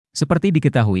Seperti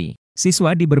diketahui,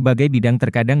 siswa di berbagai bidang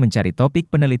terkadang mencari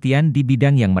topik penelitian di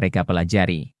bidang yang mereka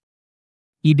pelajari.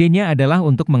 Idenya adalah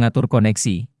untuk mengatur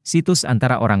koneksi, situs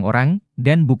antara orang-orang,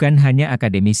 dan bukan hanya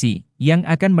akademisi, yang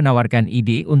akan menawarkan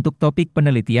ide untuk topik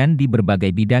penelitian di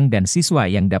berbagai bidang dan siswa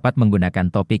yang dapat menggunakan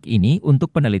topik ini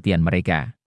untuk penelitian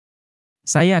mereka.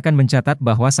 Saya akan mencatat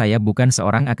bahwa saya bukan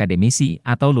seorang akademisi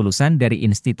atau lulusan dari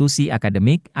institusi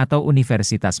akademik atau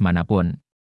universitas manapun.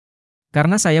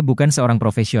 Karena saya bukan seorang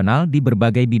profesional di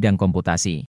berbagai bidang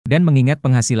komputasi, dan mengingat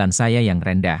penghasilan saya yang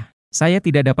rendah, saya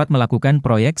tidak dapat melakukan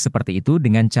proyek seperti itu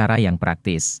dengan cara yang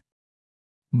praktis.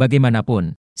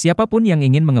 Bagaimanapun, siapapun yang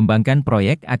ingin mengembangkan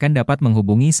proyek akan dapat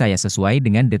menghubungi saya sesuai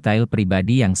dengan detail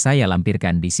pribadi yang saya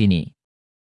lampirkan di sini.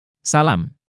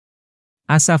 Salam.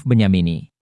 Asaf Benyamini.